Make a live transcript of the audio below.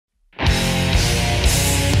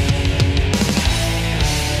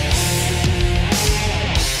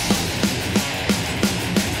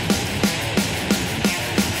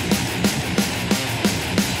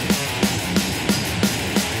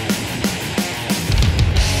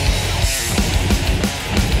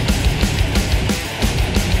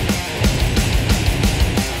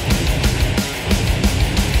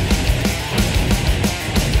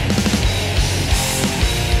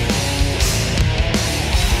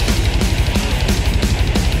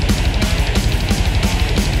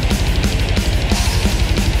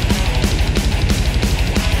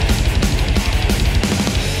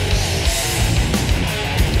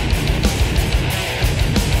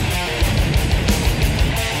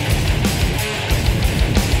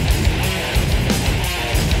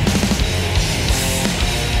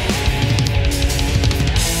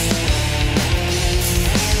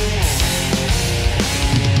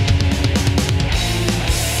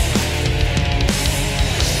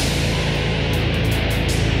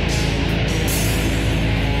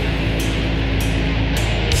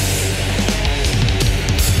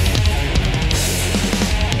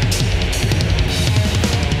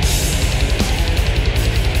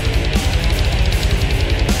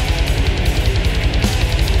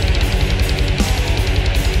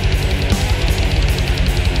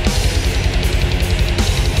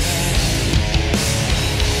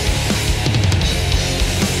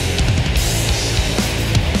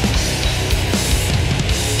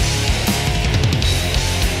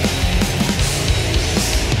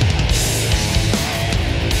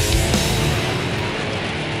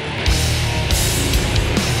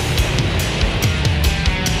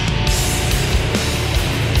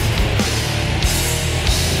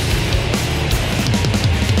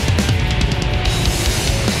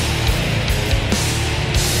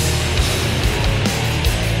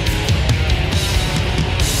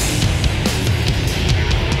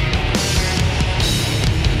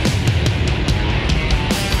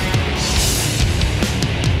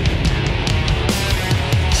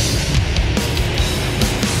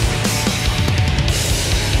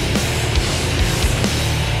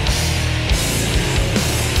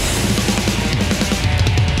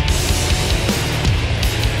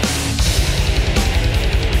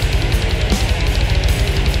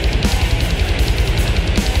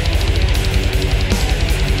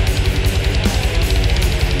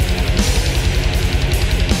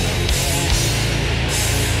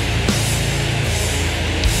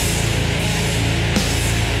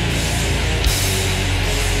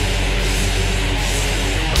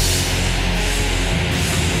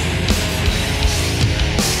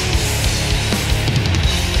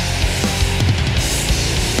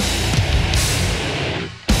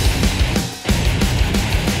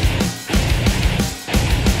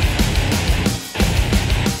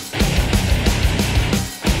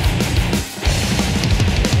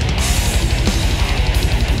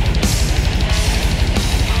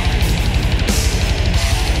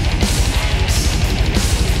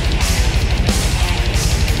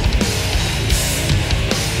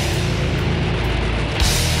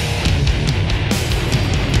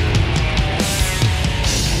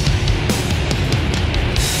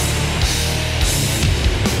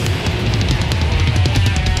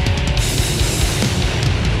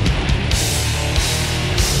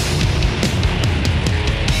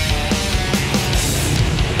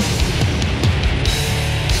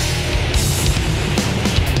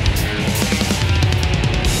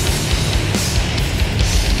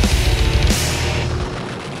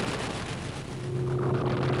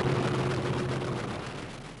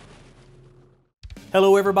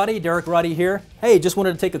Hello everybody, Derek Roddy here. Hey, just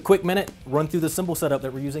wanted to take a quick minute, run through the cymbal setup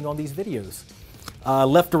that we're using on these videos.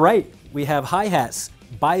 Left to right, we have hi-hats,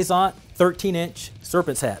 Byzance 13-inch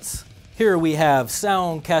Serpents hats. Here we have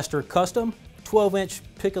Soundcaster Custom 12-inch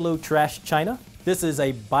Piccolo trash china. This is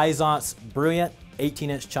a Byzance Brilliant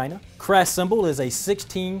 18-inch china. Crash cymbal is a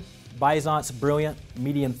 16 Byzance Brilliant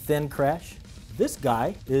medium thin crash. This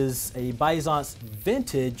guy is a Byzance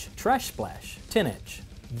Vintage Trash Splash 10-inch.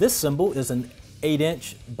 This cymbal is an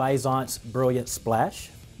 8-inch Byzance Brilliant Splash.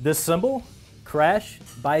 This cymbal, Crash,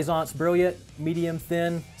 Byzance Brilliant, medium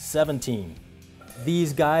thin, 17.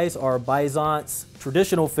 These guys are Byzance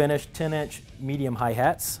traditional finish 10-inch medium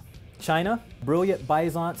hi-hats. China, Brilliant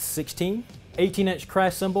Byzance 16. 18-inch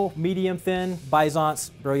crash cymbal, medium thin, Byzance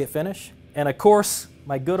Brilliant finish. And of course,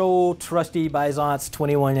 my good old trusty Byzance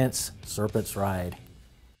 21-inch Serpents ride.